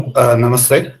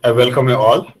Namaste. I welcome you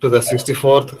all to the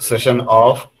 64th session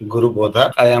of Guru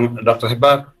Bodha. I am Dr.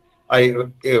 Hibbar. I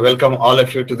welcome all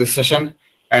of you to this session,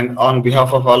 and on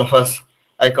behalf of all of us,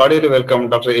 I cordially welcome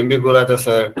Dr. M.B. Gururaja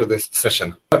sir to this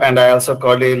session. And I also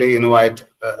cordially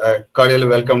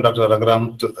welcome Dr.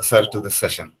 Raghuram sir to this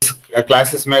session. This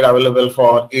class is made available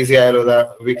for Easy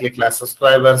Ayurveda weekly class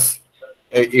subscribers.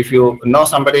 If you know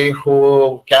somebody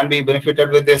who can be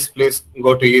benefited with this, please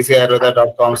go to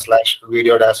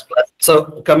easyayurveda.com/video-class.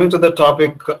 So coming to the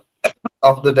topic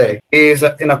of the day is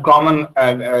in a common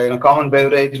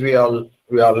beverage we all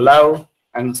love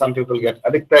and some people get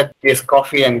addicted is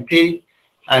coffee and tea.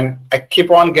 And I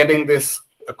keep on getting this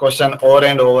question over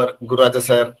and over, Gururaja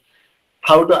sir,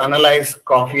 how to analyze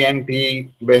coffee and tea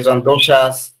based on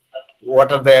doshas,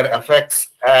 what are their effects,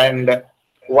 and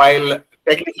while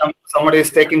somebody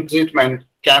is taking treatment,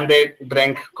 can they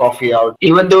drink coffee out?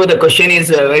 Even though the question is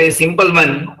a very simple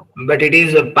one, but it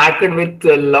is packed with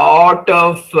a lot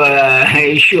of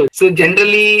issues. So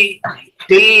generally,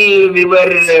 till we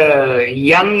were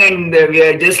young and we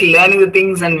are just learning the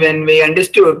things, and when we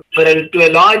understood, to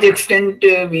a large extent,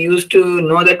 we used to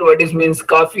know that what it means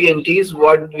coffee and tea is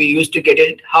what we used to get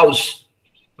at house.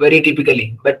 Very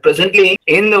typically, but presently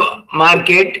in the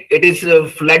market it is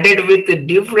flooded with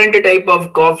different type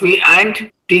of coffee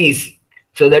and teas.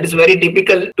 So that is very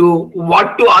typical to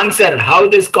what to answer, how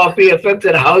this coffee affects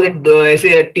or how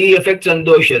the tea affects on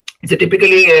doshas. It's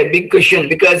typically a big question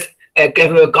because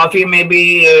coffee may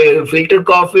be filtered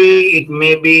coffee, it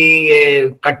may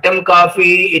be custom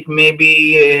coffee, it may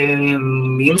be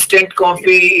instant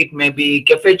coffee, it may be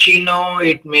cappuccino,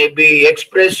 it may be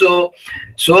espresso.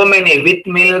 So many, with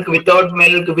milk, without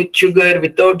milk, with sugar,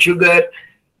 without sugar,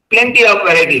 plenty of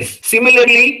varieties.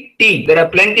 Similarly, tea, there are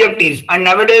plenty of teas. And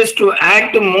nowadays, to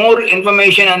add to more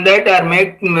information on that or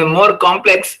make more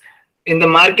complex, in the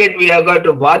market we have got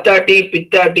vata tea,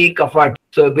 pitta tea, kapha tea.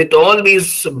 So with all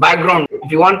these background,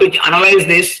 if you want to analyze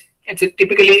this, it's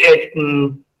typically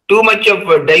too much of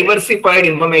diversified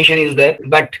information is there.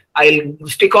 But I'll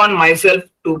stick on myself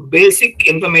to basic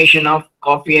information of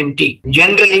coffee and tea.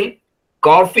 Generally,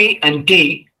 coffee and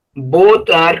tea both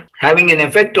are having an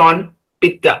effect on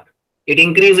pitta. It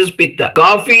increases pitta.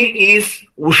 Coffee is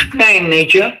ushna in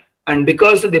nature, and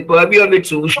because of the purview of its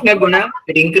ushna guna,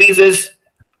 it increases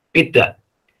pitta.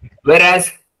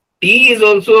 Whereas tea is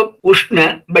also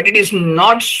ushna, but it is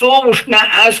not so ushna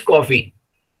as coffee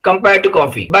compared to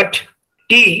coffee. But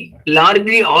tea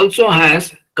largely also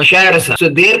has kashaya rasa. So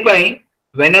thereby,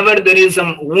 whenever there is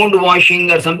some wound washing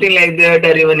or something like that,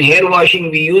 or even hair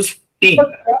washing, we use tea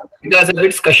because of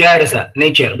its kashaya rasa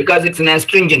nature, because it's an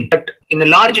astringent. But in the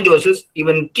large doses,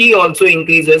 even tea also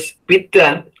increases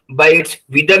pitta by its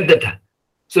vidagdhata.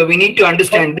 So we need to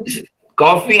understand this.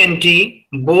 Coffee and tea,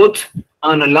 both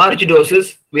on a large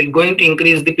doses, will going to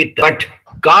increase the pitta. But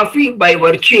coffee, by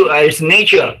virtue of its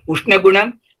nature, ushna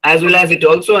guna, as well as it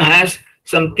also has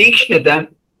some tikshnata,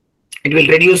 it will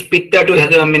reduce pitta to,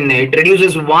 it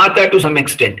reduces vata to some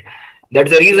extent. That's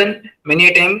the reason many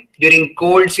a time during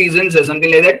cold seasons or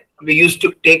something like that, we used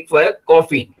to take for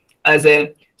coffee as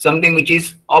something which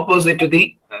is opposite to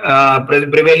the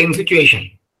prevailing situation.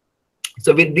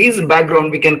 So with this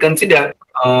background, we can consider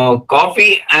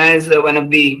coffee as one of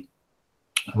the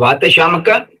vata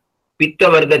shamaka, pitta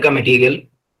vardaka material,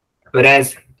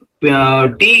 whereas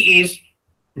tea is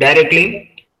directly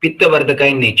pitta vardaka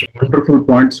in nature. Wonderful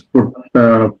points put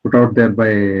out there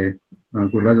by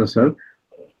Gururaja sir.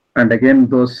 And again,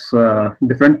 those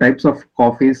different types of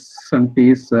coffees and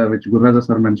teas which Gururaja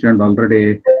sir mentioned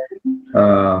already,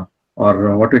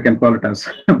 or what we can call it as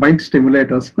mind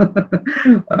stimulators.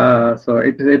 So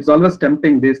it's always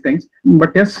tempting, these things.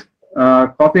 But yes,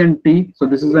 coffee and tea. So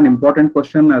this is an important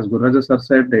question. As Gururaja sir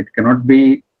said, it cannot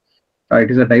be,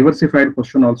 it is a diversified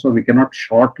question also. We cannot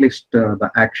shortlist the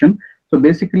action. So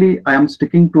basically, I am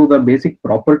sticking to the basic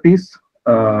properties.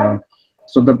 So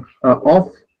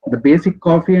of the basic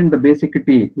coffee and the basic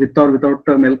tea, with or without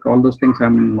milk, all those things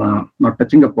I'm not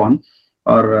touching upon,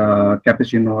 or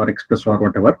cappuccino or espresso or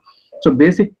whatever. So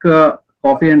basic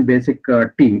coffee and basic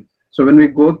tea. So when we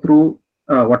go through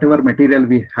whatever material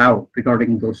we have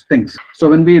regarding those things. So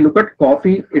when we look at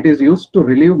coffee, it is used to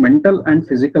relieve mental and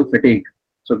physical fatigue.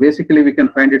 So basically we can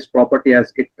find its property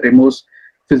as it removes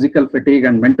physical fatigue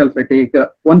and mental fatigue.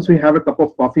 Once we have a cup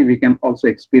of coffee, we can also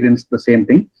experience the same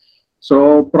thing.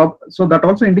 So that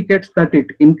also indicates that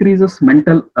it increases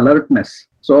mental alertness.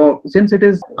 So since it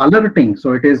is alerting,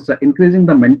 so it is increasing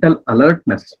the mental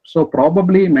alertness. So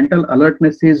probably mental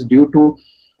alertness is due to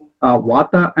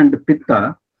vata and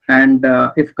pitta. And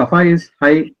if kapha is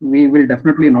high, we will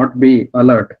definitely not be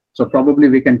alert. So probably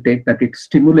we can take that it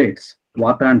stimulates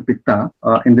Vata and Pitta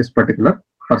in this particular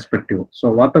perspective.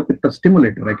 So Vata Pitta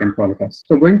stimulator, I can call it as.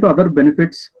 So going to other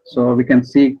benefits, so we can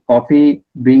see coffee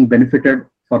being benefited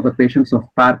for the patients of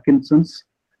Parkinson's,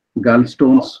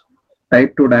 gallstones,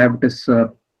 type 2 diabetes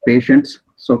patients.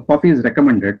 So coffee is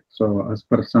recommended. So as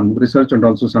per some research and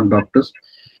also some doctors,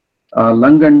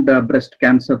 lung and breast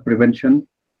cancer prevention.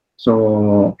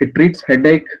 So it treats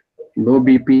headache, low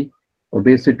BP,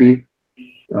 obesity,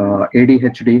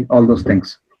 ADHD, all those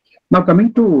things. Now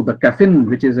coming to the caffeine,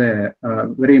 which is a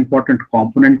very important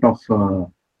component of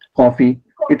coffee,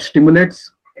 it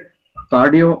stimulates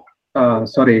central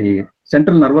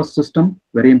nervous system.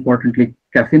 Very importantly,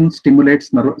 caffeine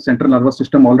stimulates central nervous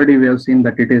system. Already we have seen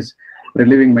that it is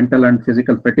relieving mental and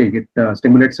physical fatigue. It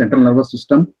stimulates central nervous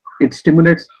system. It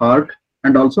stimulates heart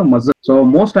and also muscle. So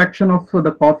most action of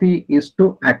the coffee is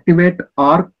to activate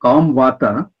or calm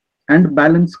vata and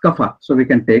balance kapha. So we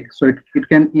can take, so it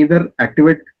can either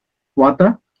activate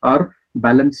vata or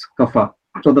balance kapha.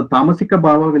 So the tamasika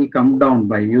bhava will come down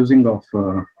by using of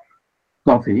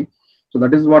coffee. So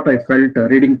that is what I felt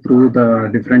reading through the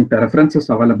different references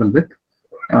available with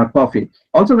coffee.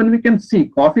 Also, when we can see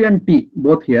coffee and tea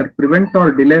both here prevent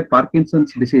or delay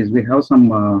Parkinson's disease, we have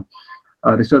some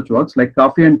research works like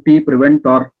coffee and tea prevent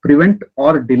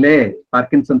or delay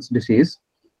Parkinson's disease.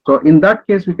 So in that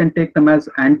case, we can take them as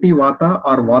anti-vata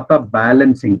or vata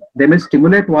balancing. They may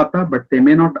stimulate vata, but they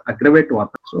may not aggravate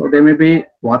vata. So they may be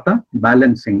vata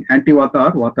balancing,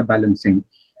 anti-vata or vata balancing.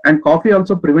 And coffee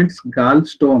also prevents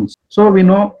gallstones. So we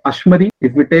know Ashmari,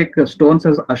 if we take stones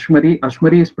as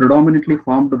Ashmari is predominantly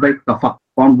formed by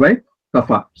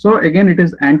kapha. So again, it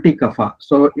is anti-kapha.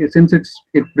 So since it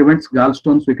prevents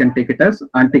gallstones, we can take it as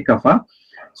anti-kapha.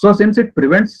 So since it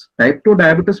prevents type 2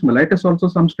 diabetes mellitus, also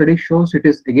some study shows it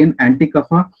is again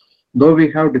anti-kapha. Though we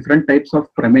have different types of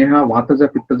prameha, vataja,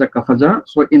 pittaja, kaphaja.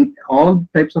 So in all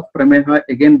types of prameha,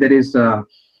 again there is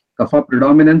kapha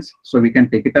predominance. So we can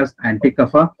take it as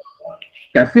anti-kapha.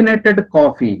 Caffeinated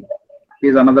coffee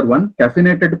is another one.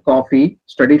 Caffeinated coffee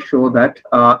studies show that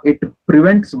it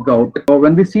prevents gout. So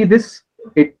when we see this,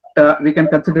 we can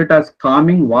consider it as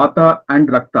calming vata and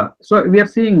rakta. So we are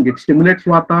seeing it stimulates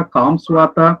vata, calms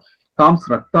rakta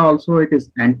also. It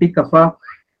is anti-kapha.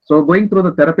 So going through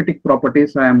the therapeutic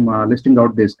properties, I am listing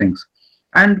out these things.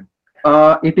 And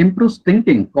it improves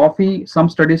thinking. Coffee, some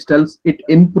studies tells it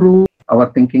improves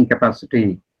our thinking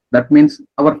capacity. That means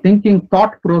our thinking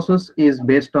thought process is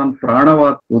based on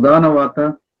pranavata,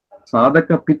 udanavata,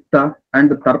 sadhaka pitta and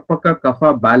tarpaka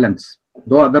kapha balance.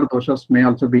 Though other doshas may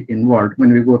also be involved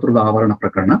when we go through the avarana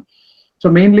prakarana. So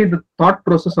mainly the thought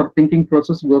process or thinking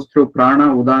process goes through prana,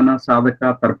 udana,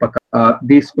 sadhaka, tarpaka,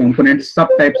 these components,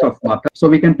 subtypes of vata. So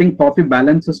we can think coffee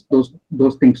balances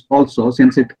those things also,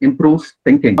 since it improves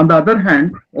thinking. On the other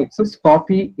hand, excess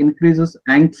coffee increases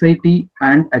anxiety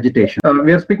and agitation.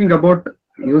 We are speaking about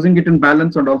using it in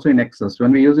balance and also in excess.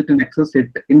 When we use it in excess, it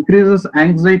increases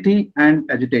anxiety and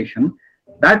agitation.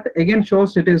 That again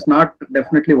shows it is not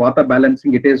definitely vata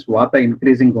balancing, it is vata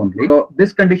increasing only. So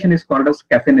this condition is called as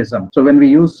caffeinism. So when we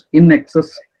use in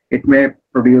excess, it may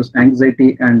produce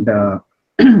anxiety and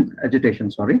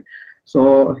agitation,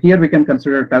 So here we can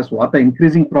consider it as vata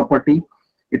increasing property.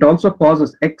 It also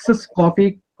causes excess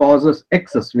coffee, causes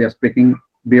excess. We are speaking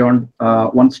beyond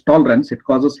one's tolerance. It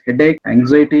causes headache,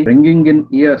 anxiety, ringing in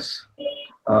ears,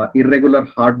 irregular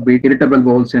heartbeat, irritable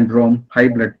bowel syndrome, high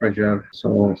blood pressure.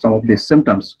 So some of these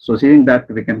symptoms. So seeing that,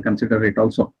 we can consider it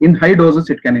also. In high doses,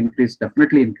 it can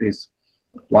definitely increase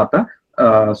vata.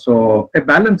 So a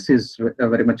balance is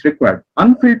very much required.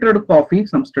 Unfiltered coffee,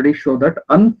 some studies show that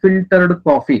unfiltered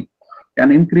coffee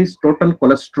can increase total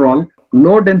cholesterol,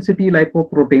 low density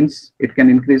lipoproteins. It can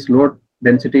increase low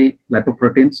density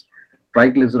lipoproteins,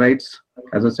 triglycerides,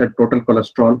 as I said, total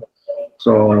cholesterol.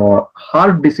 So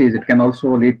heart disease, it can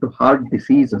also lead to heart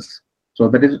diseases. So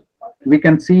that is, we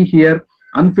can see here,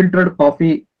 unfiltered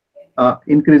coffee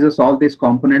increases all these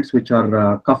components which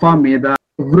are kapha, meda,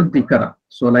 vruddhikara.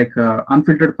 So like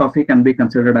unfiltered coffee can be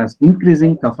considered as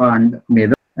increasing kapha and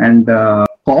meda. And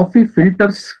coffee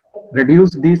filters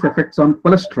reduce these effects on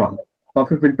cholesterol.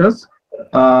 Coffee filters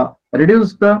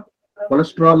reduce the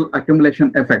cholesterol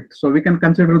accumulation effect. So we can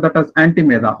consider that as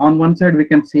anti-meda. On one side, we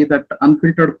can see that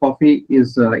unfiltered coffee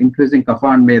is increasing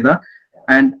kapha and meda,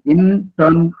 and in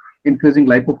turn increasing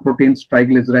lipoproteins,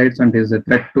 triglycerides, and is a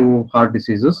threat to heart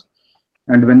diseases.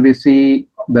 And when we see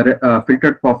the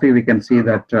filtered coffee, we can see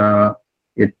that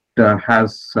it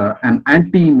has an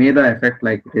anti-meda effect,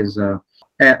 like it is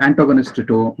antagonist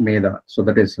to meda. So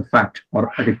that is fat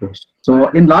or adipose. So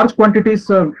in large quantities,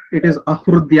 it is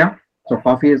ahrudya. So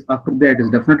coffee is it is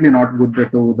definitely not good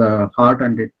to the heart,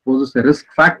 and it poses a risk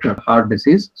factor, heart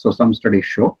disease. So some studies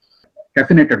show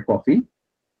caffeinated coffee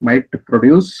might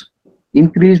produce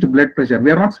increased blood pressure.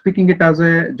 We are not speaking it as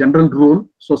a general rule.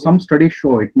 So some studies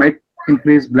show it might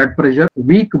increase blood pressure,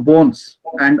 weak bones,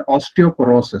 and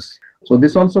osteoporosis. So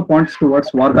this also points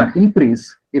towards vata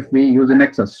increase if we use in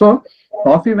excess. So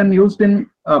coffee, when used in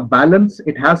balance,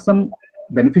 it has some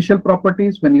beneficial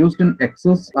properties. When used in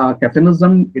excess,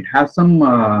 caffeinism, it has some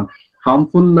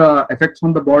harmful effects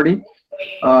on the body.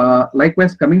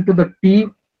 Likewise, coming to the tea,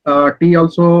 tea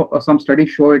also some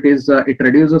studies show it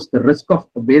reduces the risk of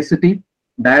obesity,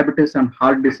 diabetes, and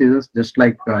heart diseases, just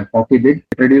like coffee did.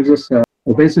 It reduces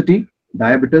obesity,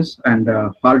 diabetes, and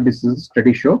heart disease.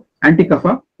 Studies show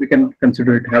anti-kapha. We can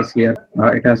consider it has here.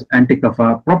 It has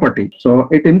anti-kapha property. So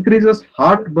it increases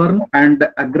heartburn and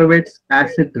aggravates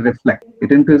acid reflux.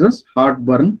 It increases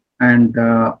heartburn and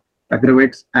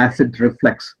aggravates acid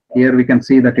reflux. Here we can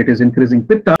see that it is increasing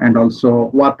pitta and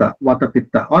also vata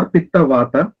pitta or pitta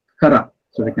vata kara.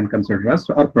 So we can consider as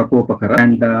or prakopakara,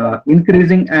 and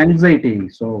increasing anxiety.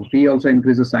 So tea also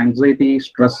increases anxiety,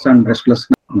 stress, and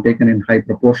restlessness taken in high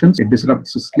proportions. It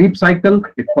disrupts the sleep cycle.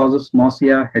 It causes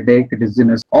nausea, headache,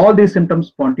 dizziness. All these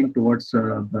symptoms pointing towards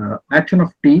the action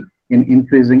of tea in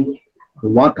increasing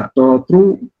vata. So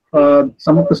through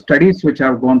some of the studies which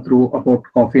I've gone through about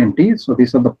coffee and tea, so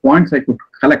these are the points I could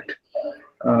collect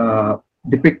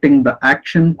depicting the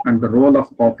action and the role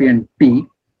of coffee and tea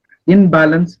in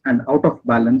balance and out of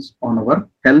balance on our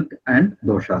health and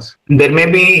doshas. There may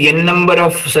be n number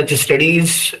of such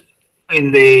studies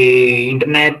in the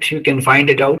internet. You can find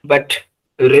it out, but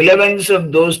relevance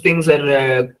of those things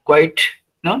are quite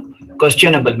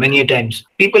questionable many times.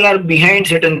 People are behind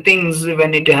certain things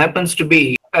when it happens to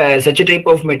be such a type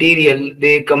of material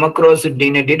they come across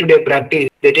in a day-to-day practice.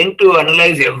 They tend to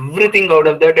analyze everything out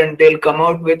of that, and they'll come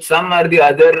out with some or the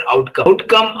other outcome.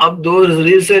 Outcome of those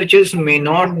researches may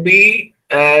not be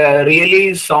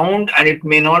really sound, and it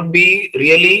may not be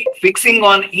really fixing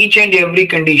on each and every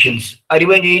conditions or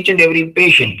even each and every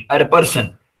patient or a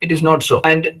person. It is not so.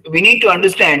 And we need to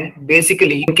understand,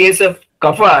 basically, in case of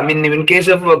kapha, in case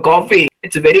of coffee,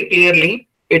 it's very clearly,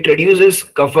 it reduces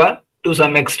kapha to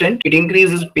some extent, it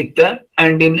increases pitta,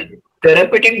 and in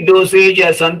therapeutic dosage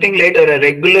or something like or a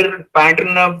regular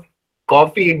pattern of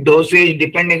coffee dosage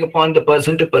depending upon the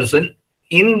person to person,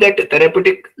 in that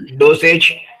therapeutic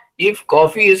dosage, if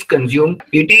coffee is consumed,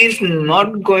 it is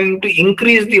not going to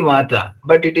increase the vata,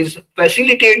 but it is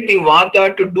facilitate the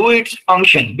vata to do its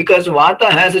function, because vata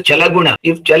has a chalaguna.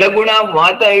 If chalaguna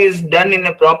vata is done in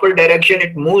a proper direction,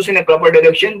 it moves in a proper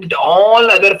direction, all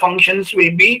other functions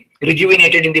will be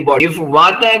rejuvenated in the body. If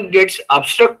vata gets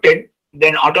obstructed,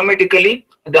 then automatically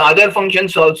the other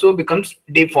functions also becomes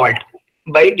default.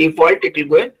 By default, it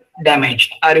will go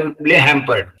damaged or it will be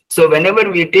hampered. So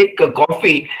whenever we take a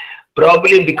coffee,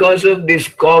 probably because of this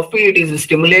coffee, it is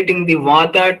stimulating the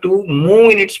vata to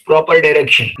move in its proper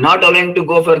direction, not allowing to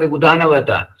go for the udana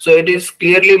vata. So it is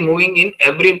clearly moving in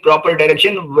every proper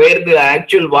direction where the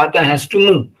actual vata has to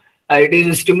move. It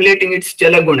is stimulating its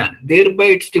chalaguna. Thereby,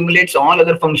 it stimulates all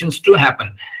other functions to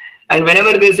happen. And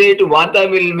whenever they say to vata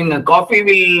will, coffee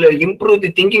will improve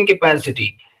the thinking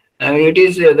capacity. It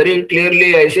is very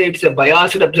clearly, I say it's a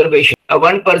biased observation.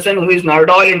 One person who is not at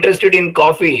all interested in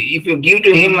coffee, if you give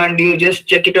to him and you just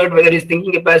check it out whether his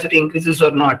thinking capacity increases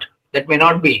or not, that may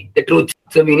not be the truth.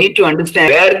 So we need to understand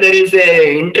where there is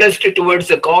a interest towards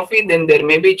the coffee, then there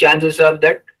may be chances of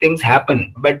that things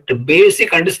happen. But the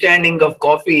basic understanding of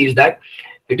coffee is that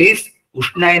it is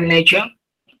Ushna in nature.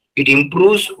 It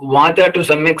improves vata to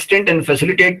some extent and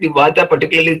facilitates the vata,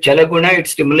 particularly chalaguna. It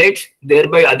stimulates,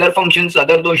 thereby other functions,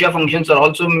 other dosha functions are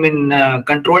also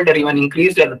controlled or even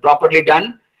increased or properly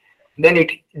done. Then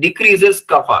it decreases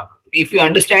kapha. If you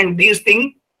understand these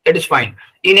things, that is fine.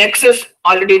 In excess,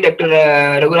 already Dr.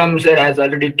 Raghuram sir has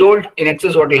already told, in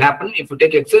excess what will happen. If you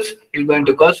take excess, it is going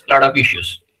to cause a lot of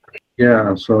issues.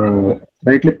 Yeah, so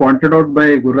rightly pointed out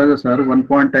by Gururaja sir, one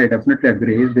point I definitely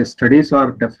agree. The studies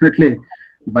are definitely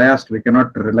biased. We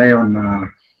cannot rely on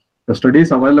the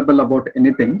studies available about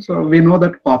anything. So we know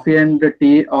that coffee and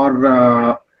tea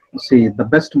are the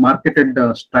best marketed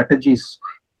strategies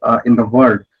in the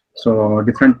world. So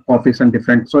different coffees and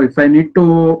different. So if I need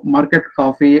to market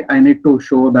coffee, I need to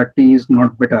show that tea is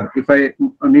not better. If I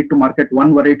need to market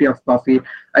one variety of coffee,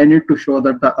 I need to show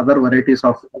that the other varieties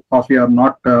of coffee are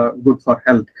not good for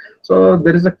health. So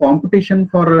there is a competition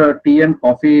for tea and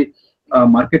coffee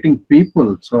marketing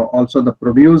people. So also the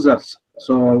producers.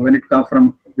 So when it comes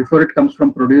from, before it comes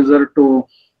from producer to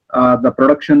the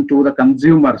production to the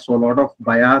consumer. So a lot of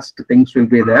biased things will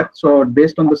be there. So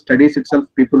based on the studies itself,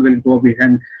 people will go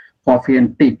behind coffee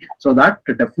and tea. So that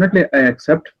definitely I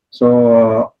accept.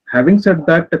 So having said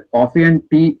that, coffee and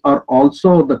tea are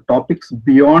also the topics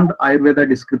beyond Ayurveda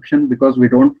description, because we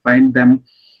don't find them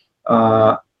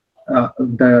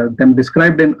them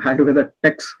described in Ayurveda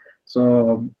texts.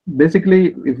 So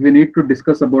basically, if we need to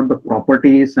discuss about the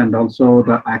properties and also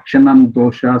the action on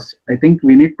doshas, I think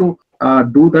we need to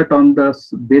do that on the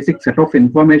basic set of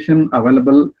information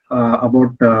available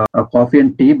about coffee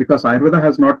and tea, because Ayurveda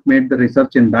has not made the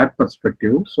research in that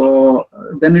perspective. So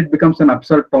then it becomes an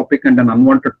absurd topic and an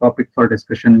unwanted topic for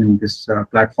discussion in this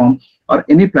platform or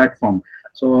any platform.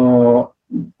 So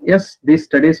yes, these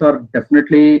studies are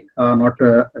definitely not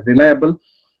reliable.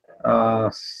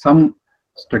 Some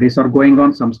studies are going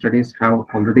on, some studies have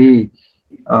already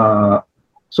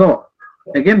so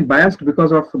again biased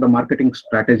because of the marketing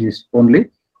strategies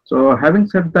only. So having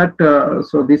said that,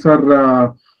 so these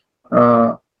are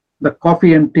the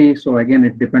coffee and tea. So again,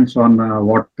 it depends on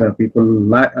what people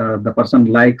the person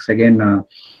likes. Again,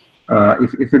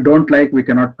 if you don't like, we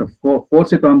cannot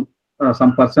force it on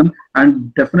some person.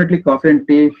 And definitely coffee and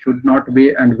tea should not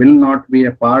be and will not be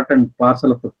a part and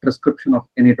parcel of the prescription of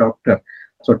any doctor.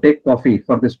 So take coffee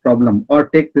for this problem, or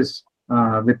take this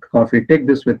with coffee, take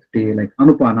this with tea, like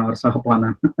Anupana or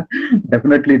Sahapana.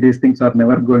 Definitely these things are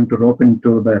never going to rope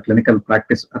into the clinical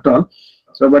practice at all.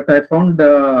 So, but I found,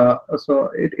 so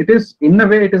it is, in a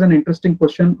way, it is an interesting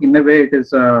question. In a way, it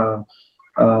is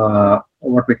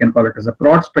what we can call it as a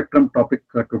broad spectrum topic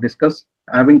to discuss.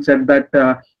 Having said that,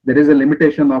 there is a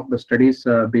limitation of the studies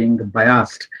being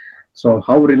biased. So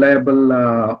how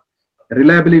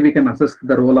reliably we can assess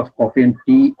the role of coffee and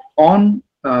tea on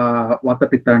Vata,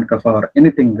 Pitta and Kapha or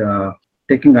anything,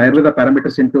 taking Ayurveda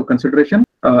parameters into consideration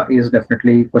is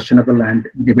definitely questionable and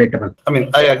debatable. I mean,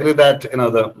 I agree that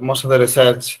the most of the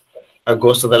research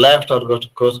goes to the left or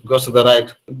goes to the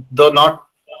right, though not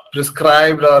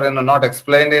prescribed or not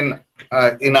explained in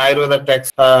Ayurveda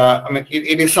text. I mean,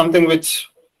 it is something which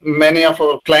many of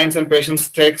our clients and patients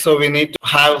take, so we need to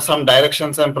have some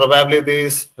directions, and probably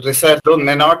these research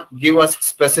may not give us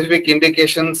specific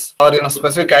indications or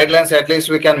specific guidelines. At least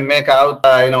we can make out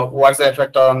what's the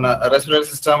effect on respiratory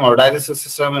system or digestive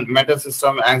system, mental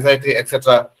system, anxiety,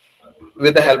 etc.,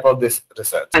 with the help of this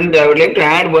research. And I would like to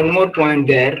add one more point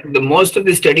there. The most of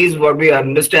the studies what we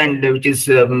understand, which is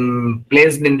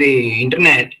placed in the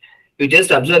internet, you just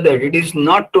observe that it is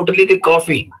not totally the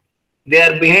coffee. They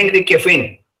are behind the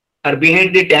caffeine or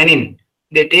behind the tannin.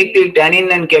 They take the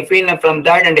tannin and caffeine from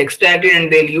that and extract it,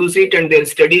 and they'll use it and they'll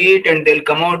study it and they'll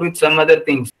come out with some other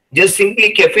things. Just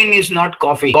simply caffeine is not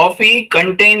coffee. Coffee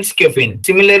contains caffeine.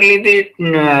 Similarly, the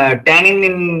tannin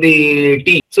in the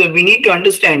tea. So we need to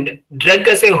understand drug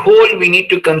as a whole we need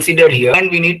to consider here, and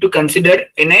we need to consider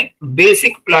in a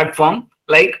basic platform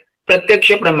like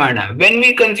Pratyaksha Pramana. When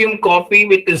we consume coffee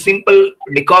with a simple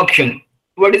decoction,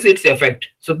 what is its effect?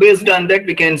 So based on that,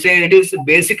 we can say it is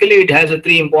basically, it has a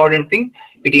three important thing.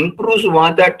 It improves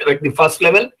Vata at the first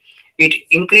level. It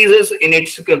increases in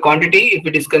its quantity if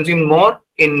it is consumed more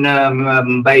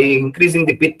by increasing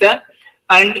the Pitta,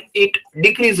 and it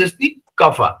decreases the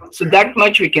Kapha. So that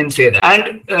much we can say that.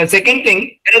 And second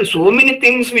thing, there are so many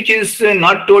things which is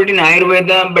not told in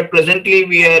Ayurveda, but presently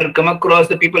we are come across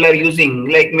the people are using,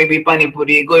 like maybe Pani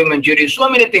Puri, Gobi Manchuri, so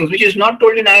many things which is not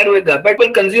told in Ayurveda, but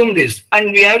will consume this.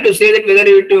 And we have to say that whether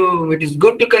it is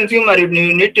good to consume or you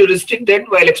need to restrict that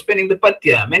while explaining the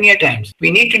Patya many a times. We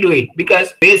need to do it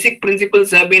because basic principles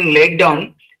have been laid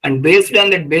down. And based on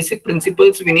that basic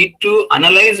principles, we need to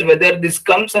analyze whether this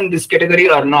comes in this category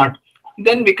or not.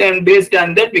 Then we can, based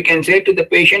on that, we can say to the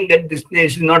patient that this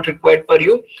is not required for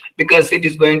you because it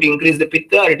is going to increase the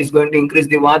Pitta or it is going to increase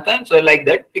the Vata. So like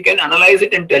that, we can analyze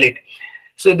it and tell it.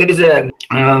 So there is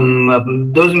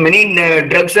those many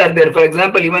drugs are there. For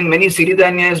example, even many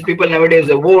Siridhanyas, people nowadays,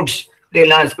 oats,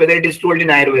 they'll ask whether it is told in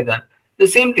Ayurveda. The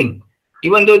same thing.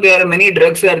 Even though there are many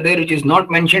drugs are there which is not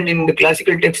mentioned in the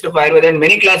classical text of Ayurveda, and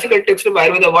many classical texts of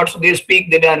Ayurveda, what they speak,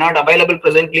 that are not available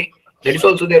presently. That is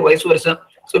also there, vice versa.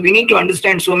 So we need to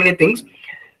understand so many things.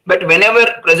 But whenever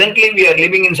presently we are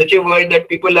living in such a world that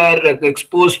people are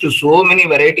exposed to so many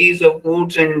varieties of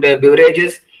foods and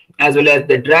beverages, as well as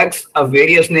the drugs of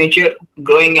various nature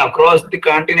growing across the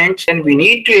continents, and we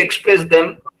need to express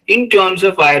them in terms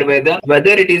of Ayurveda, whether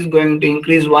it is going to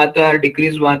increase Vata,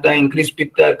 decrease Vata, increase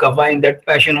Pitta, Kapha, in that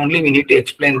fashion only we need to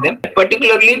explain them.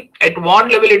 Particularly at what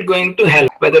level it is going to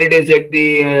help, whether it is at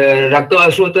the Rakta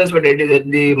Vashrotas, whether it is at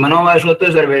the Mano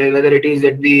Vashrotas, or whether it is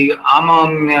at the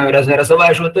Rasa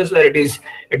Vashrotas, or it is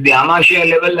at the Amashya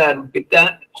level or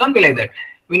Pitta, something like that.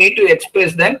 We need to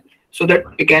express them so that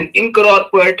we can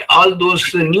incorporate all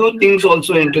those new things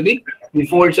also into the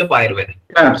folds of Ayurveda.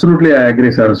 Yeah, absolutely, I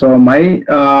agree, sir. So my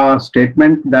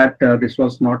statement that this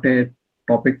was not a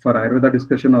topic for Ayurveda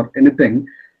discussion or anything.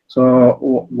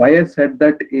 So why I said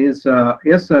that is,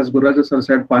 yes, as Guru sir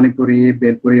said, pani puri,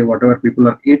 bel puri, whatever people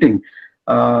are eating.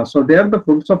 So they are the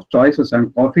foods of choices,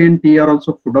 and coffee and tea are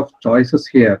also food of choices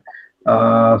here.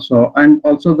 So and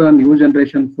also the new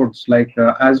generation foods, like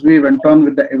as we went on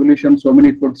with the evolution, so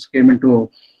many foods came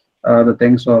into the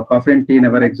thing. So coffee and tea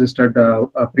never existed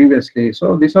previously.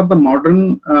 So these are the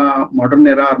modern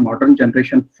era or modern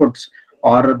generation foods,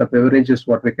 or the beverages,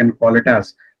 what we can call it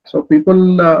as. So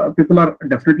people are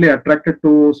definitely attracted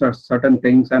to certain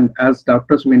things, and as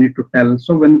doctors we need to tell.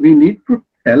 So when we need to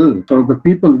tell, so the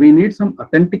people, we need some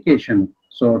authentication.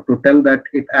 So to tell that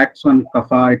it acts on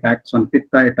kapha, it acts on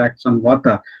pitta, it acts on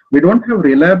vata. We don't have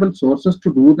reliable sources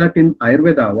to do that in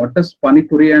Ayurveda. What does pani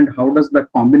puri and how does the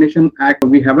combination act?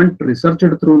 We haven't researched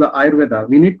through the Ayurveda.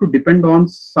 We need to depend on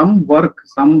some work,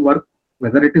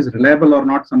 whether it is reliable or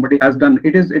not, somebody has done.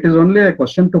 It is only a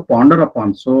question to ponder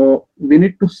upon. So we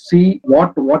need to see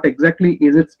what exactly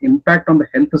is its impact on the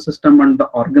health system and the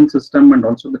organ system and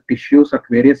also the tissues at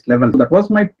various levels. So that was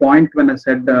my point when I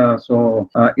said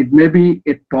it may be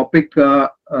a topic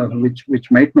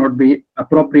which might not be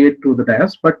appropriate to the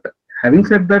dais, but having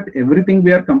said that, everything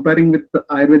we are comparing with the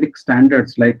Ayurvedic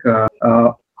standards, like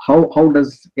how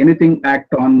does anything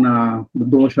act on the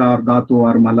dosha or dhatu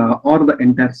or mala or the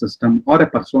entire system or a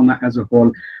persona as a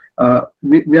whole.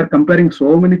 We are comparing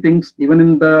so many things. Even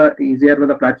in the Easy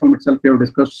Ayurveda platform itself, we have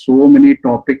discussed so many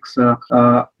topics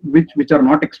which are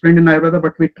not explained in Ayurveda,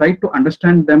 but we try to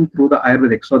understand them through the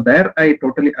Ayurvedic. So there I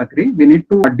totally agree. We need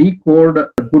to decode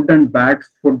good and bad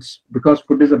foods, because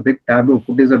food is a big taboo.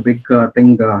 Food is a big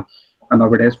thing.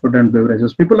 Nowadays, food and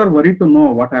beverages, people are worried to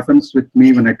know what happens with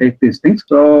me when I take these things.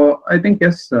 So I think,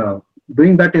 yes,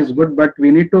 doing that is good, but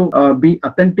we need to be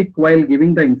authentic while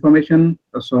giving the information.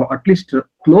 So at least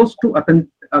close to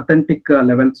authentic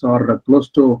levels, or close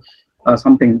to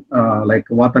something like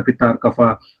vata, pitta, or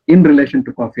kapha in relation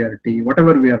to coffee or tea,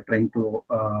 whatever we are trying to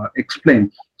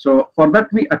explain. So for that,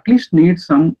 we at least need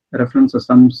some references,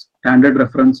 some standard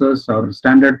references or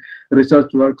standard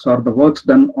research works or the works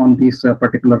done on these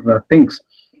particular things.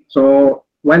 So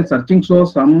while searching, so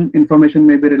some information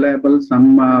may be reliable,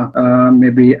 some may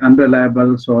be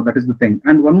unreliable. So that is the thing.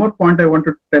 And one more point I want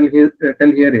to tell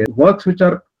here is works which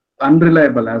are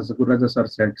unreliable, as Guru sir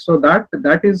said. So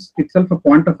that is itself a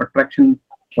point of attraction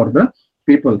for the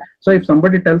people. So if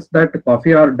somebody tells that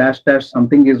coffee or dash dash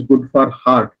something is good for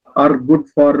heart or good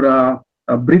for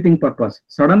breathing purpose,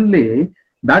 suddenly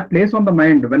that plays on the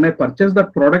mind. When I purchase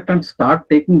that product and start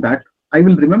taking that, I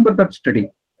will remember that study.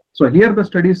 So here the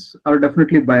studies are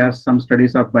definitely biased. Some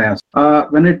studies are biased.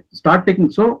 When I start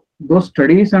taking, so those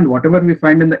studies and whatever we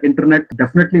find in the internet,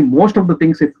 definitely most of the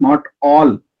things, if not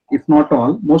all,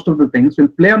 most of the things will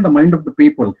play on the mind of the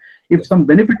people. If some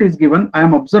benefit is given, I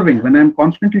am observing. When I am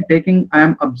constantly taking, I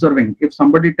am observing. If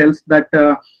somebody tells that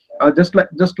just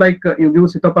like you give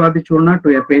Sitapaladi Churna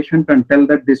to a patient and tell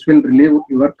that this will relieve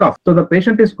your cough. So the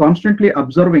patient is constantly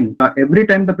observing. Every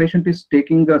time the patient is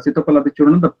taking Sitapaladi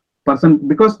Churna, the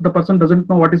person doesn't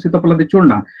know what is Sitapaladi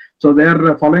Churna. So they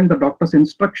are following the doctor's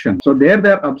instruction. So they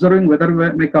are observing whether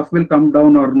my cough will come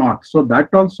down or not. So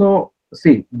that also,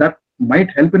 see, that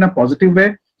might help in a positive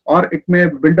way, or it may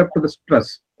build up to the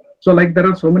stress. So like there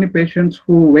are so many patients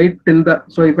who wait till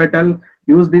so if I tell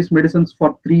use these medicines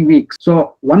for 3 weeks.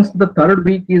 So once the third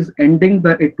week is ending,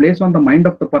 it plays on the mind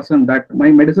of the person that my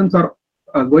medicines are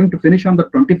going to finish on the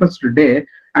 21st day.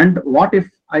 And what if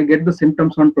I get the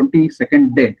symptoms on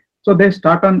 22nd day? So they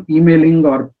start on emailing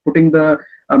or putting the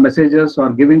messages or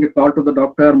giving a call to the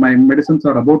doctor. My medicines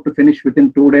are about to finish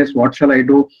within 2 days. What shall I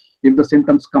do if the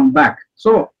symptoms come back?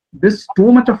 So this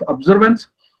too much of observance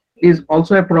is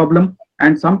also a problem,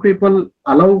 and some people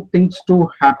allow things to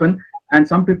happen and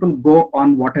some people go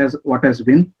on what has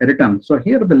been written. So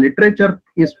here the literature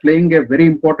is playing a very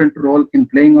important role in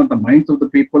playing on the minds of the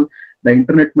people. The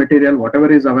internet material,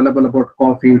 whatever is available about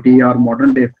coffee, tea, or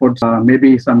modern day foods,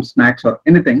 maybe some snacks or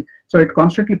anything. So it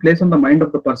constantly plays on the mind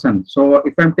of the person. So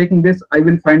if I'm taking this, I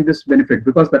will find this benefit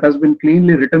because that has been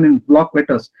cleanly written in block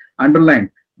letters, underlined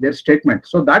their statement.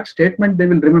 So that statement they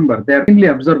will remember. They are keenly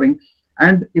observing.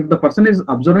 And if the person is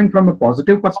observing from a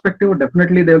positive perspective,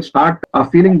 definitely they will start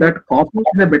feeling that coffee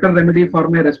is a better remedy for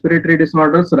my respiratory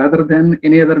disorders rather than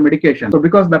any other medication. So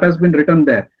because that has been written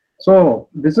there. So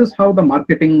this is how the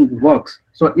marketing works.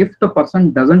 So if the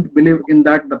person doesn't believe in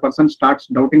that, the person starts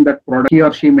doubting that product, he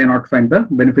or she may not find the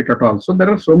benefit at all. So there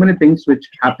are so many things which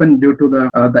happen due to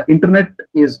the internet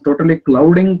is totally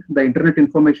clouding the internet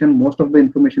information. Most of the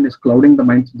information is clouding the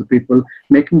minds of the people,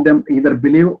 making them either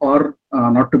believe or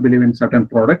not to believe in certain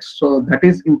products. So that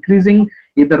is increasing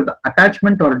either the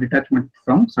attachment or detachment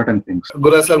from certain things.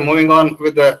 Guru sir, moving on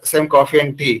with the same coffee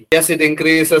and tea. Yes, it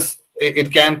increases.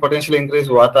 It can potentially increase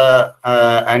vata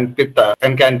and pitta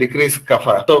and can decrease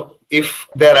kapha. So if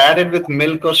they're added with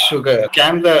milk or sugar,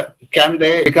 can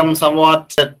they become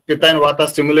somewhat that pitta and vata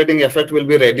stimulating effect will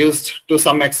be reduced to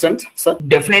some extent, sir?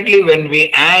 Definitely, when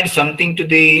we add something to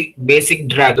the basic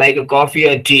drug like a coffee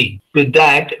or tea, to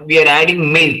that we are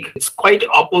adding milk. It's quite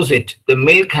opposite. The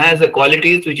milk has a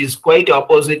qualities which is quite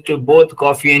opposite to both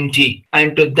coffee and tea.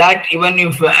 And to that, even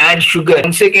if we add sugar,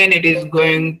 once again it is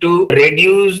going to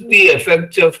reduce the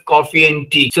effects of coffee and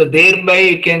tea. So thereby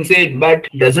you can say, but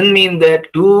doesn't mean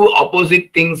that two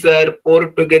opposite things are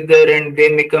poured together and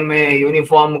they become a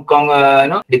uniform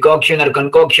decoction or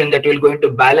concoction that will going to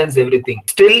balance everything.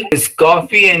 Still, this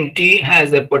coffee and tea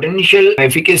has a potential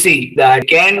efficacy that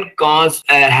can cause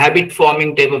a habit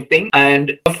forming type of thing,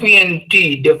 and coffee and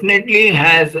tea definitely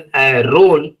has a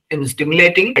role in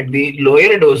stimulating at the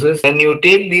lower doses. When you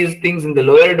take these things in the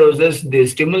lower doses, they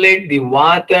stimulate the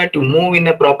vata to move in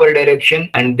a proper direction,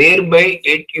 and thereby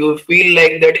you feel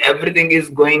like that everything is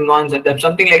going on.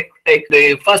 Something like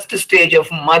the first stage of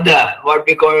madha, what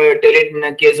we tell it in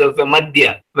the case of a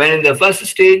madhya. When in the first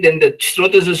stage, then the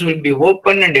srotases will be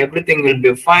open and everything will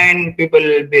be fine. People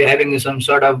will be having some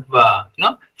sort of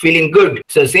feeling good.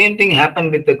 So same thing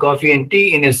happened with the coffee and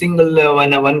tea in a single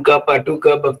one cup or 2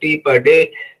 cup of tea per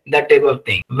day. That type of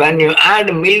thing. When you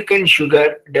add milk and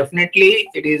sugar, definitely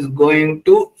it is going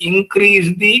to increase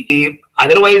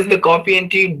otherwise the coffee and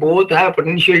tea both have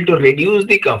potential to reduce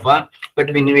the kapha,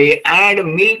 but when we add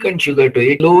milk and sugar to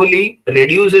it, slowly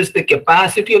reduces the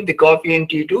capacity of the coffee and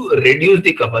tea to reduce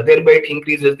the kapha. Thereby it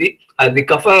increases the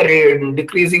kapha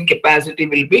decreasing capacity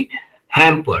will be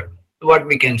hampered. What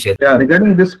we can say. Yeah,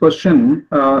 regarding this question,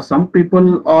 some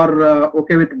people are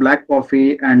okay with black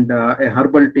coffee and a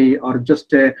herbal tea, or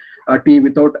just a tea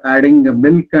without adding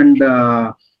milk and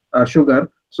sugar.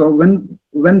 So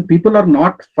when people are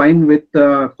not fine with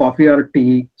coffee or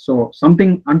tea, so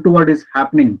something untoward is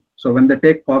happening. So when they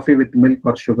take coffee with milk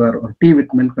or sugar, or tea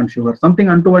with milk and sugar, something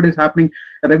untoward is happening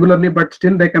regularly, but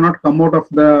still they cannot come out of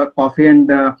the coffee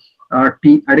and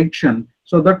tea addiction.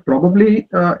 So that probably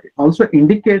also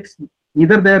indicates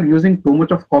either they are using too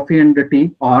much of coffee and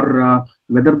tea, or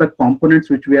whether the components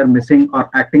which we are missing are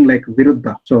acting like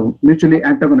viruddha, so mutually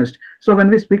antagonist. So when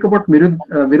we speak about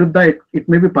viruddha, it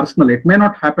may be personal. It may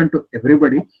not happen to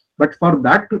everybody, but for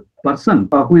that person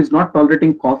who is not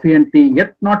tolerating coffee and tea,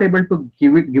 yet not able to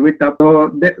give it up.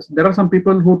 So there are some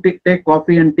people who take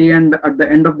coffee and tea, and at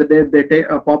the end of the day, they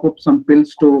pop up some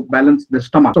pills to balance the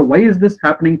stomach. So why is this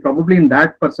happening? Probably in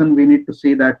that person, we need to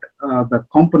see that the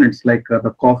components like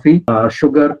the coffee,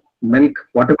 sugar, milk,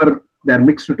 whatever they are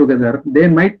mixed together, they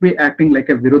might be acting like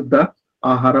a viruddha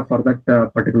ahara for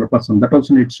that particular person. That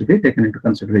also needs to be taken into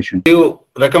consideration. Do you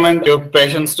recommend your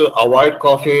patients to avoid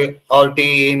coffee or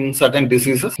tea in certain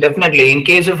diseases? Definitely. In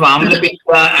case of amla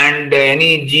pitta and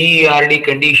any GERD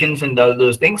conditions and all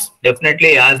those things,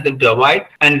 definitely ask them to avoid.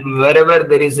 And wherever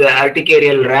there is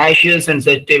urticarial rashes and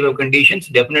such type of conditions,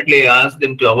 definitely ask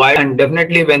them to avoid. And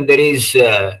definitely when there is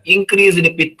increased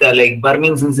pitta, like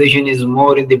burning sensation is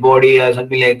more in the body or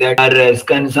something like that,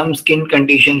 or some skin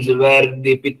conditions where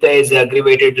the pitta is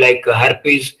aggravated like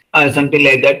herpes or something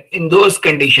like that, in those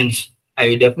conditions,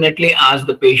 I definitely ask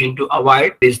the patient to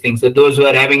avoid these things. So those who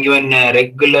are having even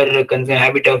regular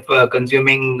habit of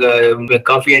consuming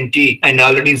coffee and tea and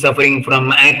already suffering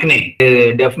from acne,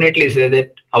 definitely say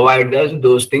that avoid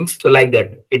those things. So like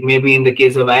that, it may be in the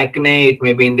case of acne, it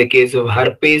may be in the case of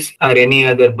herpes or any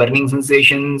other burning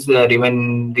sensations, or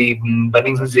even the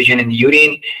burning sensation in the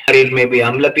urine, or it may be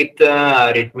amla pitta,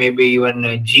 or it may be even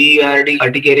GERD,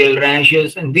 urticarial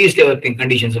rashes, and these type of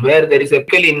conditions where there is a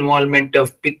chemical involvement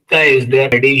of pitta is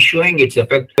there, it is showing its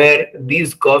effect, where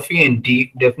these coffee and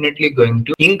tea definitely going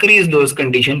to increase those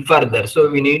conditions further. So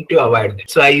we need to avoid them.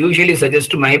 So I usually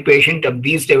suggest to my patient of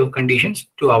these type of conditions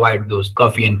to avoid those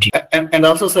coffee and tea. And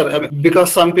also, sir,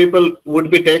 because some people would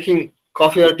be taking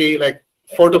coffee or tea like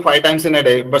 4 to 5 times in a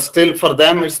day, but still for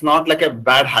them it's not like a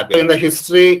bad habit. In the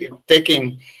history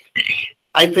taking,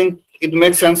 I think it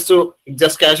makes sense to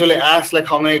just casually ask like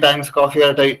how many times coffee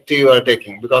or tea you are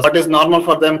taking, because what is normal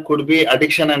for them could be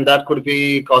addiction, and that could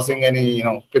be causing any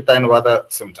pitta and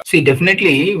vata symptoms. See,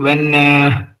 definitely when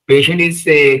patient is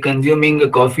consuming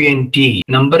coffee and tea,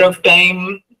 number of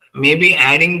time maybe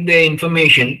adding the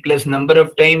information plus number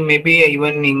of time maybe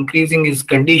even increasing his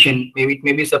condition, maybe it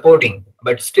may be supporting.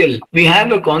 But still, we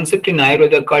have a concept in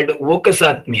Ayurveda called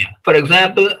Vokasatmya. For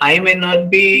example, I may not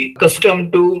be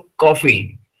accustomed to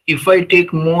coffee. If I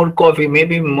take more coffee,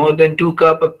 maybe more than 2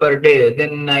 cups per day,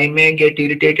 then I may get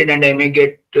irritated and I may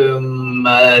get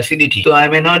acidity. So I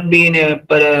may not be in a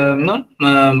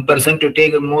person to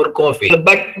take more coffee.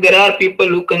 But there are people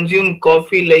who consume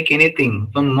coffee like anything.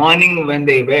 From morning when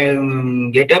they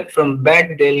get up from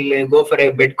bed, they'll go for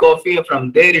a bed coffee.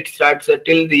 From there it starts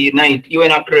till the night.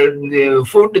 Even after the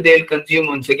food, they'll consume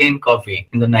once again coffee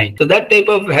in the night. So that type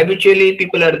of habitually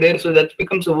people are there. So that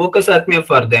becomes a vokasatmya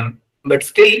for them. But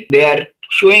still, they are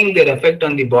showing their effect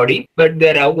on the body, but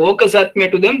there are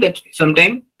vokasatmya to them that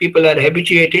sometimes people are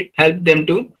habituated, help them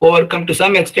to overcome to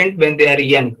some extent when they are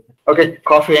young. Okay,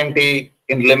 coffee and tea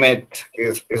in limit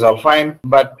is all fine,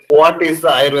 but what is the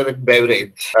Ayurvedic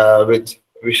beverage which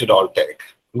we should all take?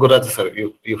 Gururaja sir,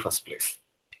 you first please.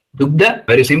 Dugdha,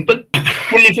 very simple.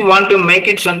 Well, if you want to make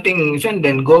it something,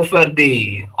 then go for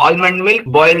the almond milk.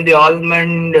 Boil the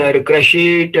almond, crush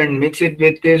it and mix it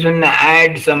with this and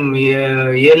add some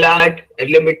yela, a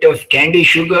little bit of candy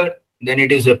sugar. Then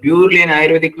it is a purely an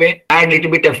Ayurvedic way. Add a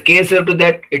little bit of kesar to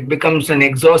that. It becomes an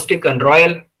exhaustic and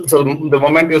royal. So the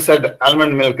moment you said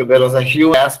almond milk, there was a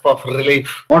huge gasp of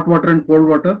relief. Hot water and cold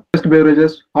water, best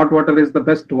beverages. Hot water is the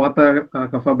best vata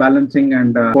kapha balancing,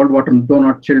 and cold water, though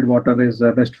not chilled water, is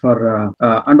best for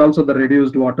and also the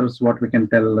reduced waters, what we can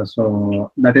tell.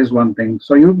 So that is one thing.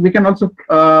 So we can also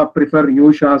prefer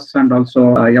yushas and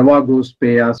also yavagus,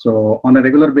 peyas. So on a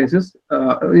regular basis,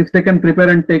 if they can prepare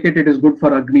and take it, it is good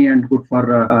for Agni and good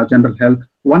for general health.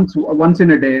 Once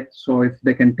in a day, so if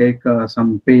they can take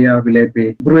some peya,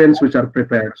 vilepi, gruels which are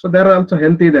prepared, so they're also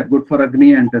healthy, they're good for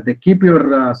Agni, and they keep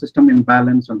your system in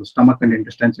balance and the stomach and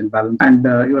intestines in balance, and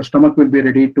your stomach will be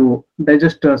ready to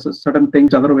digest certain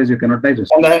things otherwise you cannot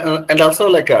digest. And also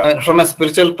like from a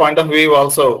spiritual point of view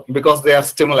also, because they are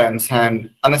stimulants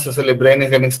and unnecessarily brain is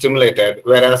getting stimulated,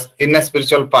 whereas in a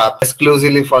spiritual path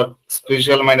exclusively for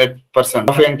spiritual minded person,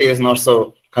 coffee and tea is not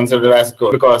so considered as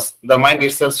good, because the mind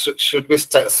itself should be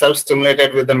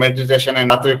self-stimulated with the meditation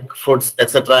and sattvic foods,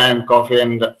 etc., and coffee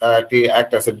and tea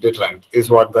act as a deterrent, is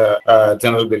what the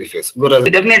general belief is. Guru.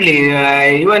 Definitely,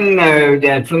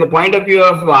 even from the point of view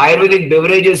of Ayurvedic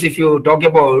beverages, if you talk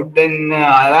about, then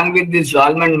along with this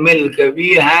almond milk,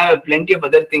 we have plenty of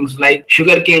other things like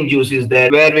sugarcane juice is there,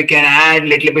 where we can add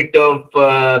little bit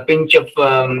of pinch of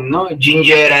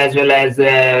ginger as well as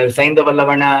saindava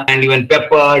lavana and even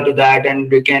pepper to that, and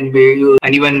we can be used,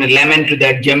 and even lemon to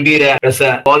that, jambira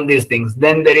rasa, all these things.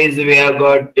 Then we have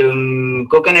got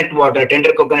coconut water,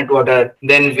 tender coconut water.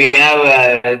 Then we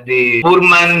have the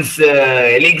Purman's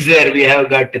elixir. We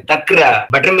have got takra,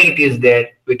 buttermilk is there.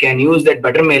 We can use that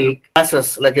buttermilk.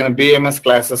 Classes, like in a BMS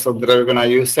classes of Draviguna,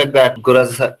 you said that,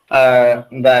 Gururaja,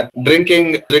 that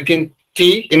drinking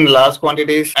tea in large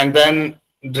quantities and then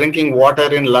drinking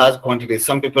water in large quantities.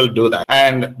 Some people do that,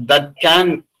 and that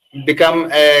can become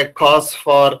a cause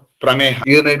for prameha,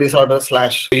 urinary disorder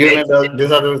 / urinary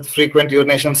disorder with frequent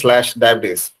urination /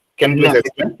 diabetes. Can you please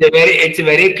explain? It's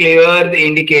very clear the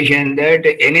indication that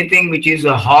anything which is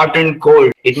hot and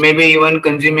cold, it may be even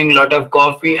consuming a lot of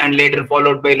coffee and later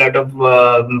followed by a lot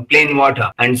of plain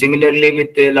water, and similarly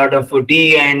with a lot of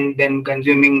tea and then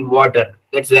consuming water.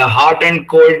 That's a hot and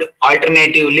cold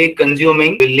alternatively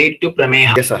consuming will lead to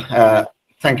prameha. Yes, sir.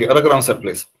 Thank you. Raghuram sir,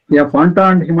 please. Yeah,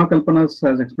 Fanta and Himakalpanas,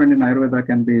 as explained in Ayurveda,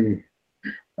 can be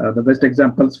the best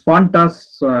examples.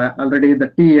 Fantas, already the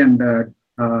tea and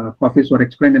coffees were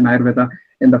explained in Ayurveda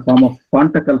in the form of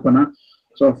Fanta Kalpana.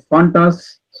 So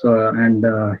Fantas and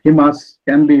Himas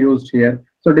can be used here.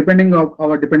 So depending on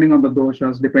the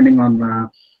doshas, depending on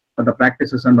the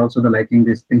practices and also the liking,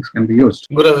 these things can be used.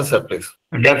 Gururaja sir, please.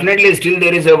 Definitely, still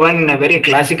there is a very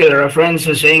classical reference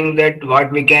saying that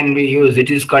what we can be used. It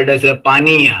is called as a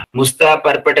paniya. Musta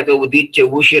parpataka udiccha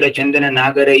ushira chandana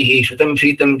nagaraihi shrutam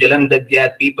shritam jalam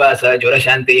dadyat pipasa jora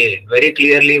shantaye. Very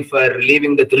clearly, for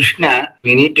relieving the trishna,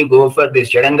 we need to go for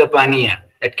this chadanga paniya.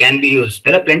 That can be used.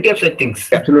 There are plenty of such things.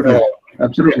 Absolutely.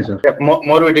 Absolutely, sir. Yeah,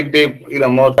 more we dig deep,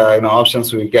 more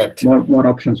options we get. More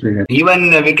options we get.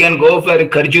 Even we can go for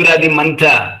Karjuradi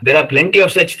Mantha. There are plenty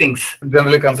of such things.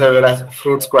 Generally considered as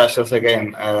fruit squashes,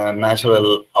 again, a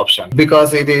natural option,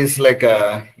 because it is like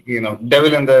a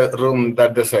devil in the room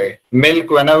that they say.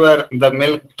 Milk, whenever the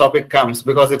milk topic comes,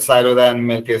 because it's Ayurveda and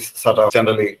milk is sort of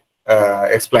generally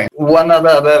explained. One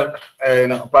other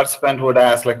participant would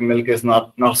ask, like, milk is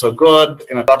not so good,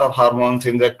 a lot of hormones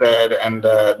injected, and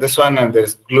this one, and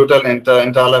there's gluten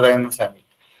intolerance, and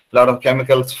lot of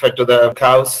chemicals fed to the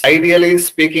cows. Ideally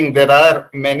speaking, there are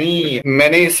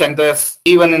many centers,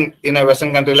 even in a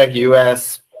Western country like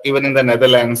US, even in the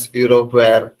Netherlands, Europe,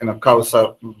 where cows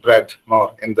are bred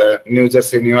more in the New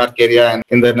Jersey, New York area, and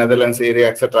in the Netherlands area,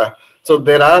 etc. So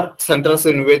there are centers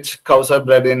in which cows are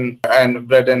bred and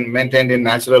maintained in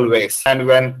natural ways. And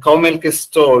when cow milk is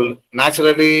sold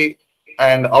naturally,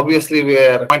 and obviously we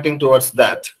are pointing towards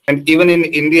that. And even in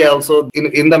India also,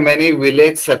 in the many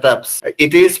village setups,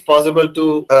 it is possible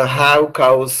to have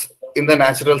cows in the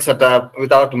natural setup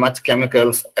without much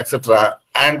chemicals, etc.,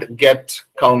 and get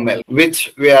cow milk,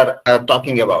 which we are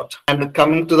talking about. And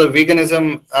coming to the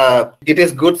veganism, it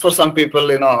is good for some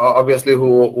people, obviously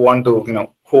who want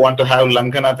to have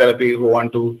Lankana therapy, who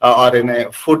want to, or in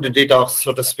a food detox,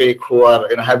 so to speak, who are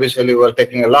habitually who are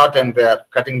taking a lot and they are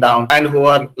cutting down, and who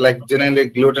are like generally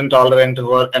gluten tolerant,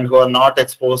 who are not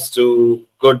exposed to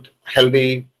good,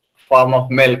 healthy form of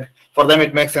milk. For them,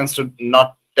 it makes sense to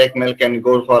not take milk and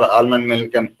go for almond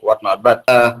milk and whatnot.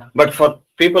 But for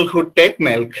people who take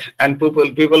milk and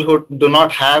people who do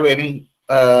not have any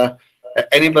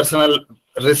personal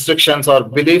restrictions or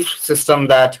belief system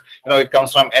that it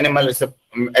comes from animal, it's a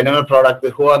animal product,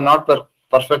 who are not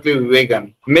perfectly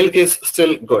vegan, milk is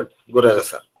still good. Guru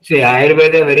sir. See,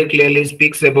 Ayurveda very clearly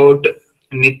speaks about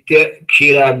Nitya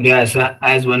Kshira Abhyasa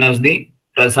as one of the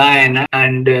rasayana,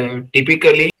 and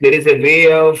typically there is a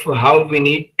way of how we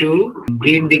need to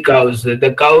breed the cows.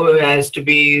 The cow has to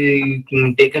be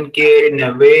taken care in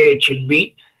a way it should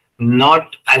be,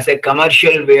 not as a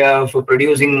commercial way of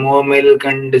producing more milk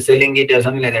and selling it or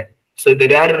something like that. So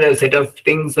there are a set of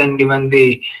things, and even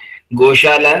the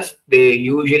goshalas, they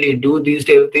usually do these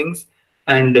type of things,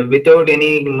 and without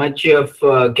any much of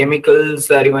chemicals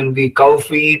or even the cow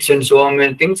feeds and so on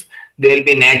and things, they'll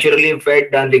be naturally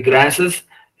fed on the grasses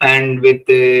and with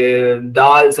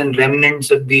dals and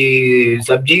remnants of the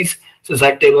sabjis. So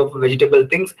such type of vegetable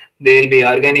things, they'll be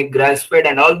organic grass fed,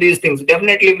 and all these things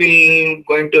definitely will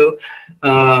going to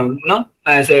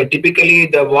as a typically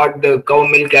what the cow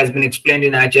milk has been explained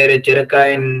in Acharya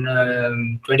Charaka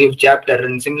in 20th chapter,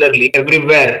 and similarly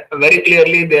everywhere very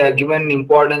clearly they are given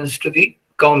importance to the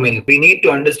cow milk. We need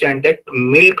to understand that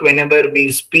milk, whenever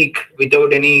we speak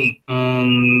without any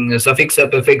suffix or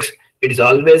prefix, it is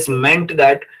always meant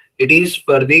that it is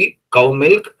for the cow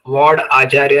milk, what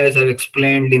acharyas have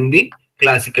explained in the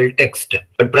classical text.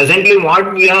 But presently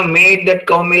what we have made that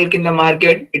cow milk in the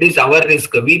market, it is our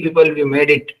risk. We people, we made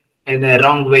it in a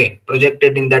wrong way,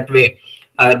 projected in that way,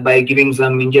 by giving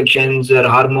some injections or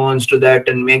hormones to that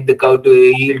and make the cow to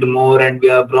yield more, and we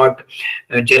have brought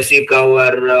Jersey cow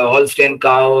or Holstein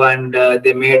cow, and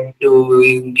they made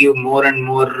to give more and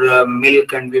more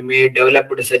milk, and we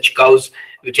developed such cows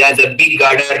which has a big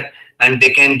udder, and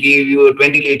they can give you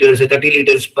 20 liters or 30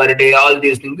 liters per day. All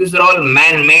these things, these are all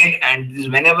man-made, and this,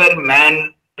 whenever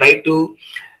man try to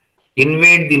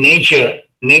invade the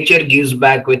nature gives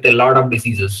back with a lot of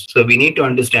diseases. So we need to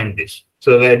understand this.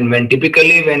 So when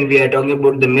typically when we are talking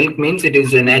about the milk, means it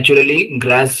is naturally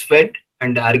grass-fed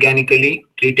and organically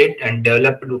treated and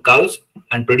developed cows,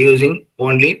 and producing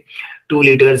only 2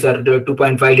 liters or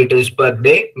 2.5 liters per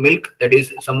day milk. That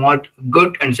is somewhat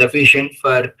good and sufficient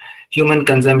for human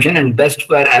consumption, and best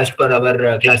for as per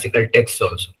our classical texts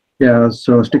also. Yeah,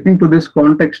 so sticking to this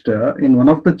context, in one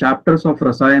of the chapters of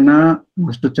Rasayana,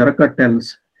 Mr. Charaka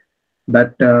tells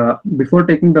that before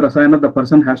taking the Rasayana, the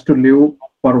person has to live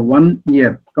for 1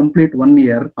 year, complete 1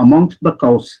 year amongst the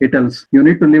cows. He tells you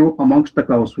need to live amongst the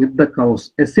cows, with the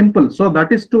cows. A simple, so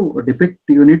that is to depict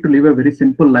you need to live a very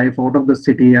simple life out of the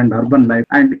city and urban life,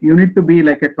 and you need to be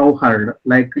like a cow herd,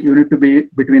 like you need to be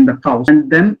between the cows, and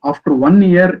then after 1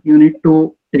 year you need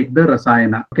to take the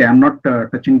Rasayana. Okay, I'm not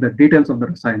touching the details of the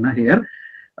Rasayana here.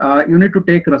 You need to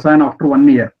take Rasayana after 1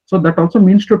 year. So that also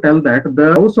means to tell that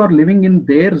the cows are living in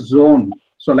their zone.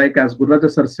 So like as Gururadha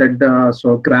sir said,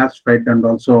 so grass fed and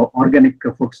also organic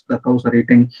foods the cows are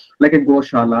eating, like a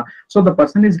goshala. So the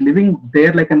person is living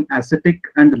there like an ascetic,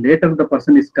 and later the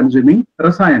person is consuming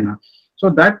Rasayana.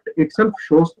 So that itself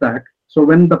shows that. So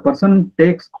when the person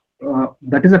takes,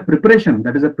 that is a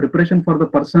preparation for the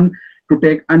person to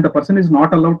take, and the person is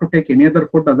not allowed to take any other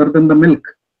food other than the milk.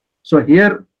 So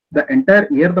here, the entire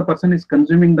year the person is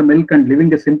consuming the milk and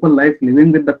living a simple life,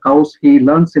 living with the cows. He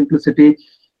learns simplicity.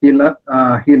 He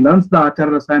learns the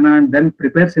Acharya Rasayana, and then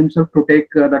prepares himself to take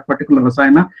that particular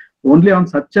Rasayana only on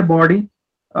such a body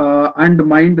and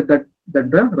mind that the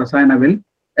Rasayana will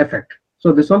affect.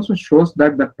 So this also shows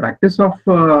that the practice of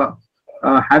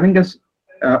having a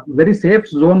very safe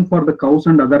zone for the cows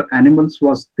and other animals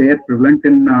was there, prevalent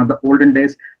in the olden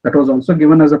days. That was also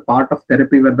given as a part of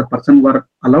therapy, where the person were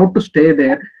allowed to stay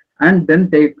there and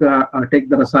then take the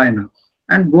rasayana.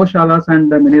 And goshalas and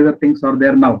many other things are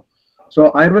there now.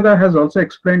 So Ayurveda has also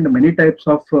explained many types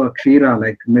of kshira,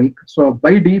 like milk. So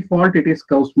by default, it is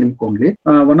cow's milk only.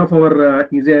 One of our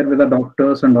easy Ayurveda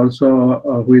doctors, and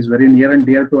also who is very near and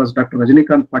dear to us, Dr.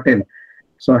 Rajnikant Patel,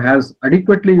 so has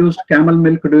adequately used camel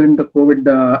milk during the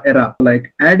COVID era,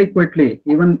 like adequately.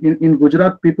 Even in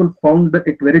Gujarat, people found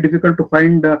it very difficult to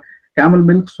find camel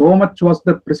milk. So much was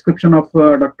the prescription of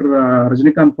Dr.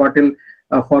 Rajnikant Patel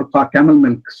for camel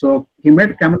milk. So he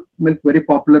made camel milk very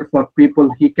popular for people.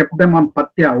 He kept them on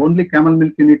patya, only camel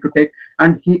milk you need to take.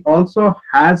 And he also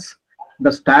has the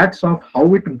stats of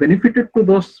how it benefited to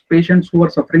those patients who are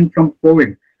suffering from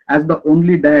COVID as the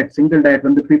only diet, single diet,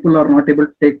 when the people are not able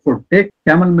to take food. Take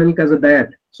camel milk as a diet.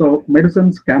 So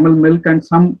medicines, camel milk, and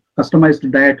some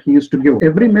customized diet he used to give.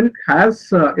 Every milk has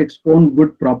its own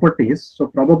good properties. So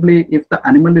probably if the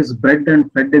animal is bred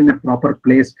and fed in a proper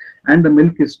place and the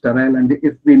milk is sterile, and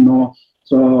if we know,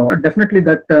 so definitely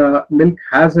that milk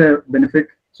has a benefit.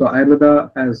 So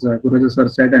Ayurveda, as Guruji sir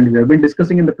said, and we have been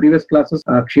discussing in the previous classes,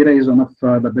 kshira is one of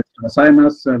the best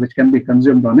rasayanas which can be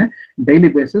consumed on a daily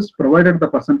basis, provided the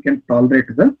person can tolerate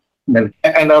the milk.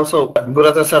 And also,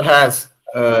 Guruji sir has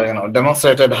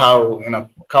demonstrated how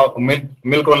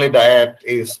milk only diet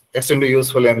is extremely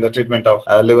useful in the treatment of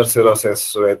liver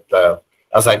cirrhosis with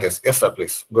ascites. Yes, sir,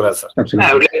 please. Guruji sir.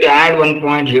 Absolutely. I would like to add one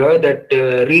point here that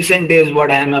recent days, what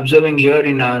I am observing here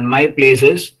in my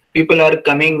places, people are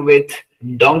coming with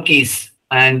donkeys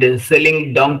and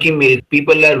selling donkey milk.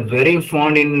 People are very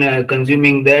fond in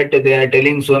consuming that. They are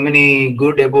telling so many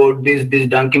good about this. This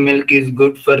donkey milk is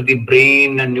good for the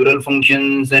brain and neural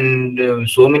functions and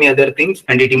so many other things.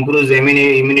 And it improves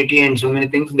immunity and so many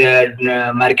things they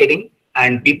are marketing.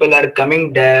 And people are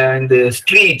coming down the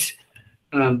streets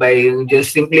by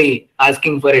just simply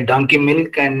asking for a donkey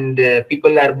milk, and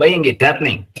people are buying it,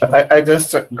 happening. I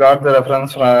just got the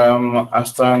reference from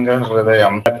Ashtanga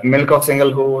Hridayam. Milk of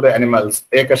single hooved animals,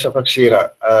 Ekashafa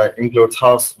Kshira, includes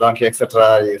horse, donkey,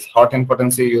 etc. is hot in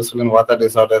potency, useful in water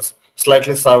disorders,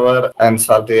 slightly sour and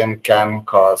salty, and can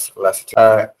cause lassity.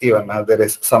 Even there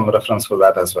is some reference for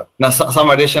that as well. Now, some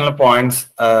additional points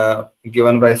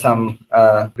given by some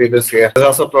readers here. There's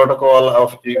also protocol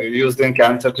of used in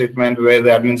cancer treatment where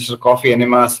they administer coffee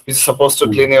enemas, which is supposed to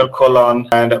clean your colon,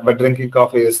 but drinking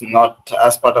coffee is not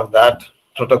as part of that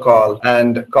protocol.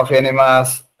 And coffee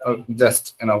enemas,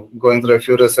 just going through a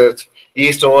few research,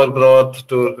 yeast overgrowth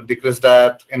to decrease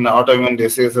that in autoimmune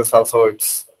diseases also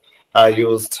it's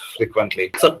used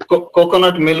frequently. So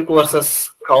coconut milk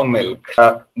versus cow milk,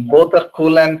 both are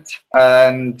coolant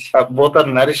and both are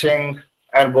nourishing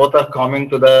and both are calming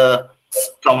to the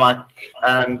stomach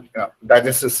and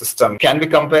digestive system. Can be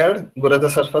compared? Guruji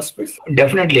sir, first please.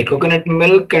 Definitely, coconut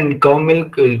milk and cow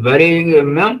milk is very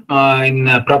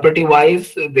in property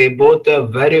wise, they both are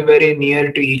very, very near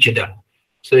to each other.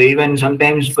 So even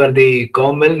sometimes for the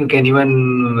cow milk, you can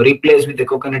even replace with the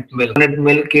coconut milk. Coconut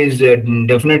milk is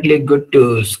definitely good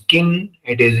to skin.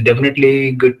 It is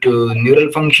definitely good to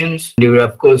neural functions.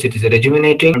 Of course, it is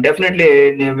rejuvenating.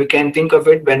 Definitely, we can think of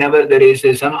it whenever there is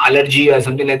some allergy or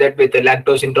something like that with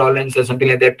lactose intolerance or something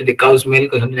like that to the cow's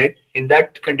milk or something like that. In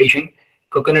that condition,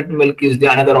 coconut milk is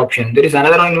the another option. There is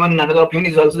another option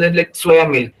is also that like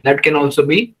soya milk that can also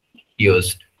be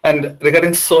used. And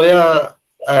regarding soya,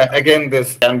 again,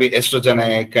 this can be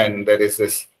estrogenic, and there is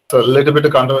this. So a little bit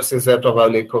of controversy is there.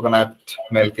 Probably coconut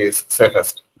milk is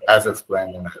safest, as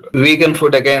explained in vegan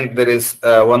food. Again, there is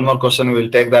one more question. We'll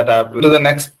take that up to the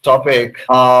next topic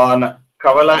on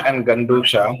kavala and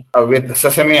gandusha with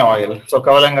sesame oil. So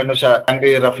kavala and gandusha can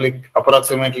be roughly,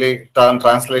 approximately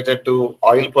translated to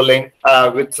oil pulling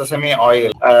with sesame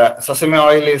oil. Sesame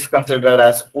oil is considered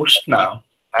as ushna,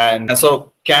 and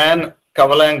so can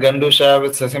kavala and gandusha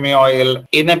with sesame oil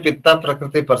in a pitta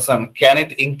prakriti person, can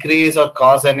it increase or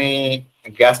cause any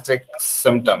gastric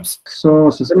symptoms? So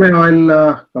sesame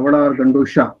oil, kavala or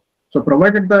gandusha. So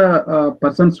provided the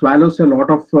person swallows a lot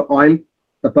of oil,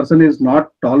 the person is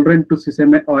not tolerant to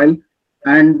sesame oil.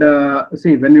 And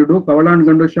see, when you do kavala and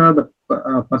gandusha,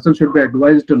 the person should be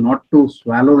advised not to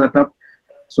swallow that up.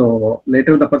 So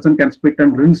later the person can spit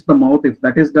and rinse the mouth. If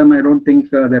that is done, I don't think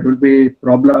there will be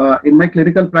problem. In my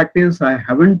clinical practice, I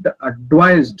haven't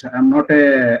advised. I'm not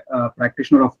a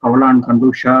practitioner of kavala and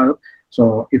gandusha.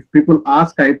 So if people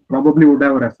ask, I probably would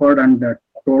have referred and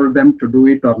told them to do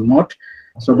it or not.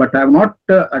 So, but I have not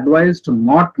advised,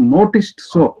 not noticed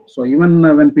so. So even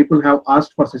when people have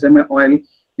asked for sesame oil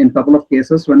in a couple of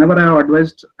cases, whenever I have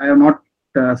advised, I have not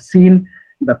seen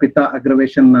the pitta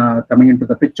aggravation coming into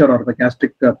the picture or the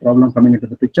gastric problem coming into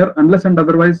the picture, unless and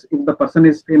otherwise if the person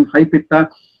is in high pitta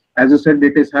As you said,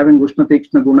 it is having Ushna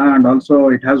Tikshna Guna, and also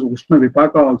it has Ushna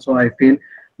Vipaka also, I feel.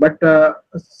 But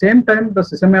same time, the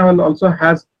sesame oil also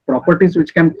has properties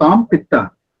which can calm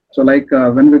Pitta. So like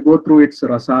when we go through its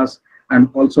rasas and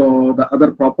also the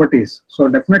other properties. So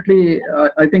definitely,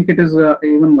 I think it is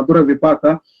even Madhura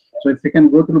Vipaka. So if we can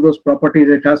go through those properties,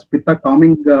 it has Pitta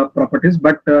calming properties,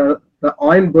 but the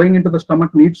oil going into the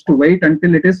stomach needs to wait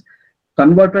until it is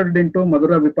converted into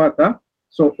Madhura Vipaka.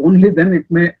 So only then it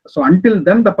may, so until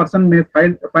then the person may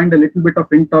find a little bit of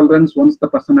intolerance once the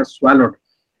person has swallowed.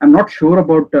 I'm not sure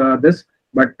about this,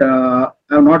 but I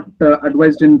have not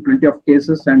advised in plenty of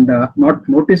cases and not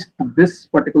noticed this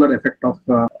particular effect of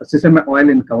sesame oil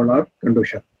in Kavala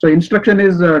Kandusha. So instruction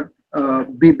is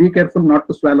be careful not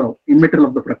to swallow in middle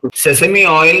of the prakriti. Sesame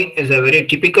oil is a very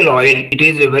typical oil. It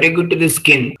is very good to the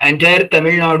skin. Entire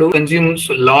Tamil Nadu consumes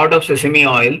a lot of sesame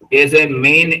oil. It is a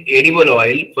main edible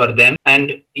oil for them,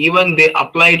 and even they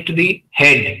apply it to the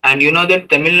head. And you know that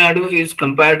Tamil Nadu is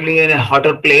comparatively in a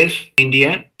hotter place,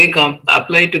 India. They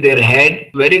apply to their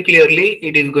head. Very clearly,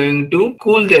 it is going to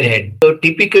cool their head. So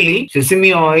typically,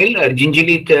 sesame oil or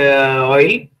gingerly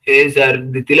oil is, or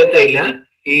the tilataila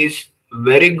is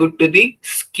very good to the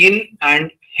skin and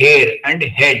hair and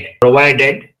head,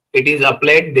 provided it is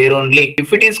applied there only.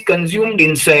 If it is consumed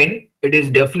inside, it is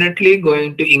definitely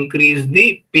going to increase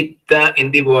the pitta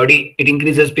in the body. It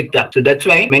increases pitta. So that's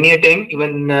why many a time,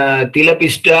 even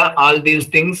tilapista, all these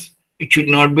things, it should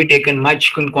not be taken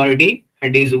much in quantity.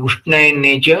 It is ushna in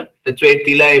nature. That's why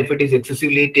tila, if it is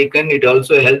excessively taken, it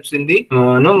also helps in the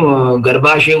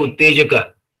garbhashya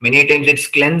uttejaka. Many times it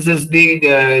cleanses the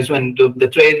one.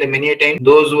 That's why many times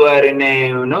those who are in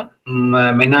a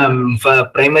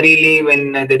primarily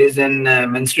when there is an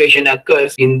menstruation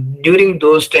occurs, during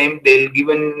those times they'll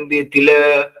given the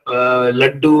tila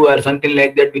laddu or something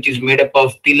like that, which is made up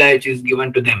of tila, which is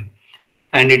given to them,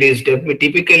 and it is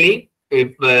typically,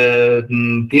 if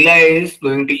tila is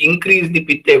going to increase the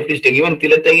pitta, if it is taken, even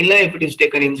tila taila, if it is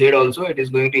taken inside also, it is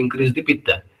going to increase the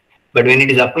pitta. But when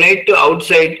it is applied to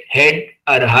outside head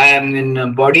or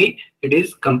in body, it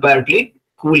is comparatively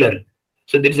cooler.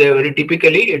 So this is a very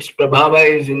typically, its prabhava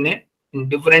is in a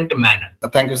different manner.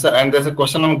 Thank you, sir. And there's a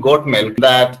question on goat milk,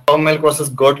 that cow milk versus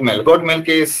goat milk. Goat milk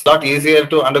is a lot easier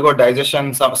to undergo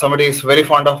digestion. Somebody is very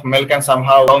fond of milk and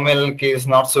somehow cow milk is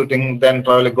not suiting, then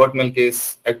probably goat milk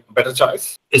is a better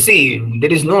choice. You see,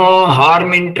 there is no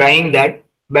harm in trying that,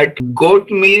 but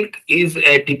goat milk is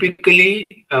a typically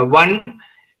one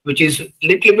which is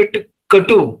little bit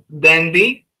katu than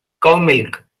the cow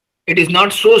milk. It is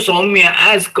not so saumya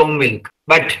as cow milk,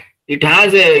 but it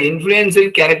has a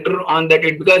influential character on that,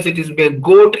 because it is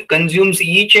goat consumes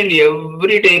each and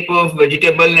every type of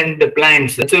vegetable and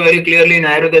plants. That's why very clearly in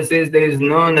Ayurveda says there is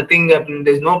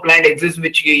there is no plant exists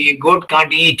which goat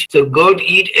can't eat. So goat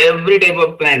eat every type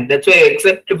of plant. That's why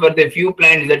except for the few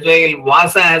plants, that's why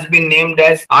Vasa has been named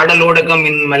as Adalodakam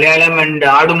in Malayalam and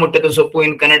Adumuttata Soppu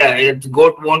in Kannada.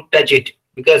 Goat won't touch it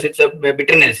because it's a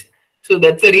bitterness. So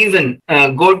that's the reason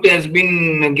goat has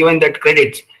been given that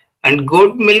credit. And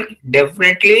goat milk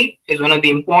definitely is one of the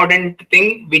important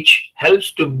thing which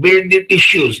helps to build the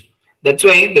tissues. That's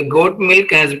why the goat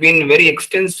milk has been very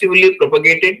extensively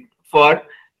propagated for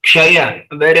Kshaya.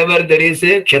 Wherever there is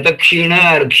a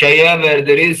Kshatakshina or Kshaya, where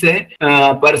there is a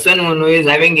person who is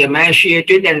having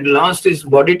emaciated and lost his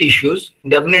body tissues,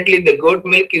 definitely the goat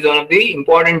milk is one of the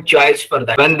important choice for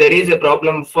that. When there is a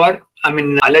problem for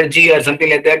allergy or something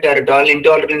like that, or at all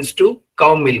intolerance to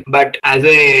cow milk. But as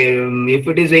if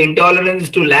it is an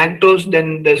intolerance to lactose,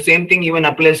 then the same thing even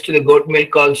applies to the goat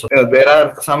milk also. There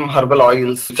are some herbal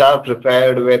oils which are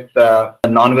prepared with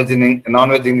non-veg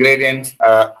ingredients,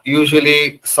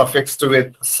 usually suffixed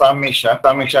with Samisha.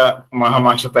 Samisha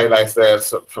Mahamasha Taila is there,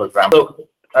 so, for example.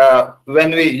 So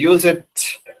when we use it,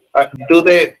 do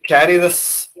they carry the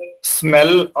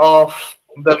smell of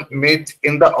the meat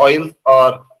in the oil,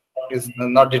 or is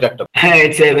not detectable?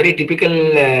 It's a very typical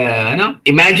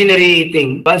imaginary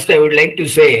thing. First, I would like to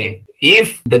say,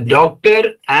 if the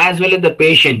doctor as well as the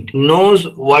patient knows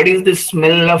what is the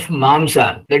smell of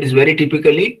mamsa, that is very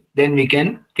typically, then we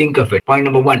can think of it. Point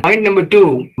number one. Point number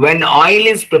two, when oil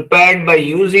is prepared by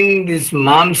using this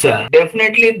mamsa,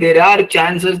 definitely there are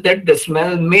chances that the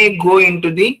smell may go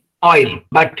into the oil.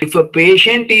 But if a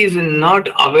patient is not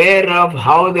aware of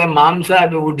how the mamsa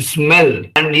would smell,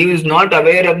 and he is not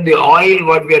aware of the oil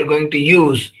what we are going to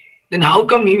use, then how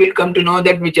come he will come to know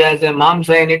that which has a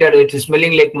mamsa in it, or it's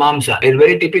smelling like mamsa? It's a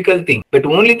very typical thing. But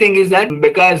only thing is that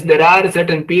because there are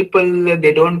certain people,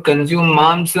 they don't consume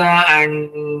mamsa,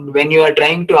 and when you are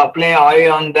trying to apply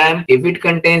oil on them, if it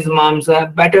contains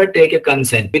mamsa, better take a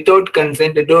consent. Without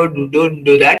consent, don't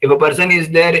do that. If a person is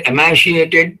there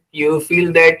emaciated, you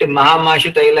feel that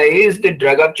Mahamasha Taila is the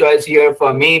drug of choice here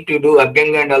for me to do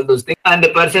Abhyanga and all those things, and the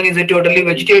person is a totally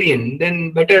vegetarian,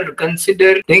 then better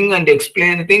consider thing and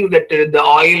explain the thing that the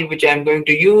oil which I am going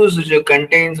to use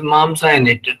contains mamsa in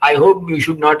it. I hope you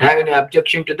should not have any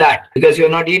objection to that because you are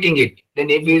not eating it. Then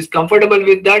if he is comfortable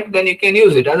with that, then you can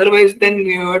use it. Otherwise, then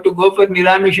you have to go for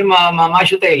Niramisha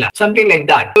Mamasha Taila, something like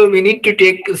that. So we need to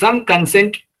take some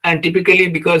consent, and typically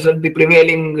because of the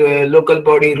prevailing local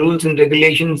body rules and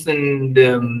regulations and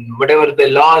whatever the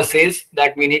law says,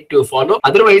 that we need to follow.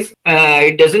 Otherwise,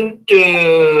 it doesn't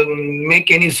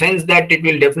make any sense that it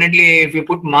will definitely, if you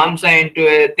put mamsa into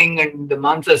a thing and the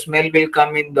mamsa smell will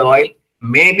come in the oil,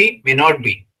 maybe, may not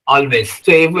be. Always.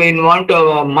 So if we want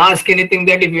to mask anything,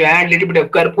 that if you add a little bit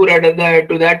of karpura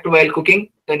to that while cooking,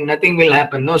 then nothing will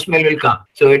happen. No smell will come.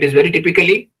 So it is very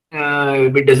typically.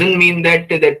 It doesn't mean that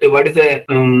what is a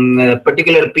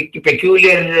particular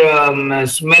peculiar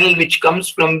smell which comes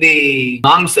from the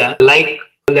mamsa, like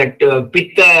that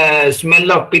pitta,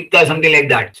 smell of pitta, something like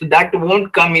that. So that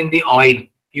won't come in the oil.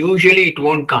 Usually it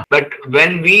won't come. But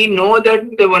when we know that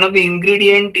one of the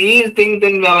ingredient is thing,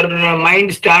 then our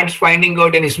mind starts finding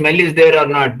out any smell is there or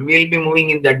not. We'll be moving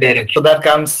in that direction. So that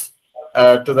comes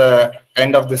to the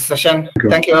end of this session.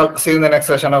 Thank you all. See you in the next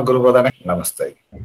session of Guru Bodha. Namaste.